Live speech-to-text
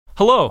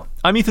Hello,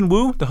 I'm Ethan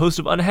Wu, the host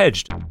of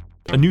Unhedged,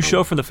 a new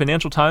show from the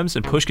Financial Times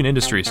and Pushkin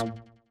Industries.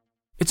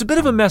 It's a bit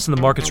of a mess in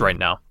the markets right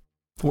now.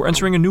 We're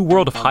entering a new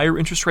world of higher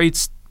interest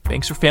rates,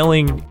 banks are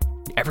failing,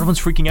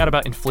 everyone's freaking out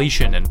about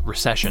inflation and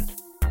recession.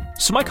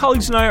 So my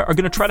colleagues and I are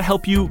going to try to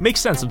help you make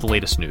sense of the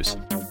latest news.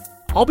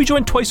 I'll be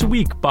joined twice a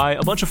week by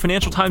a bunch of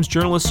Financial Times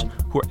journalists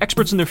who are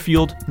experts in their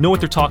field, know what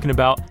they're talking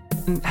about,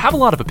 and have a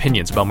lot of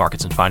opinions about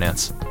markets and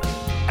finance.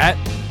 At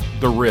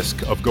the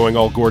risk of going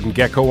all Gordon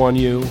Gekko on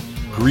you,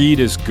 greed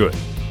is good.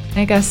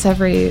 I guess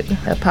every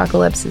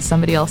apocalypse is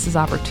somebody else's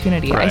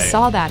opportunity. Right. I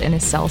saw that in a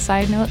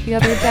sell-side note the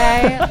other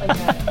day.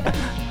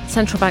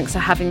 Central banks are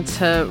having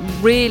to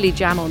really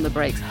jam on the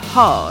brakes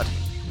hard.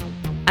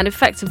 And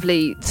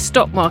effectively,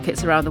 stock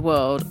markets around the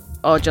world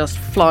are just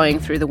flying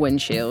through the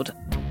windshield.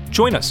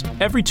 Join us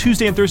every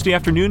Tuesday and Thursday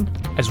afternoon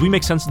as we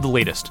make sense of the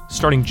latest,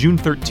 starting June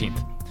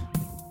 13th.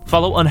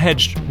 Follow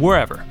Unhedged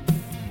wherever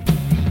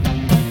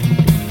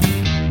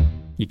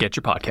you get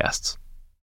your podcasts.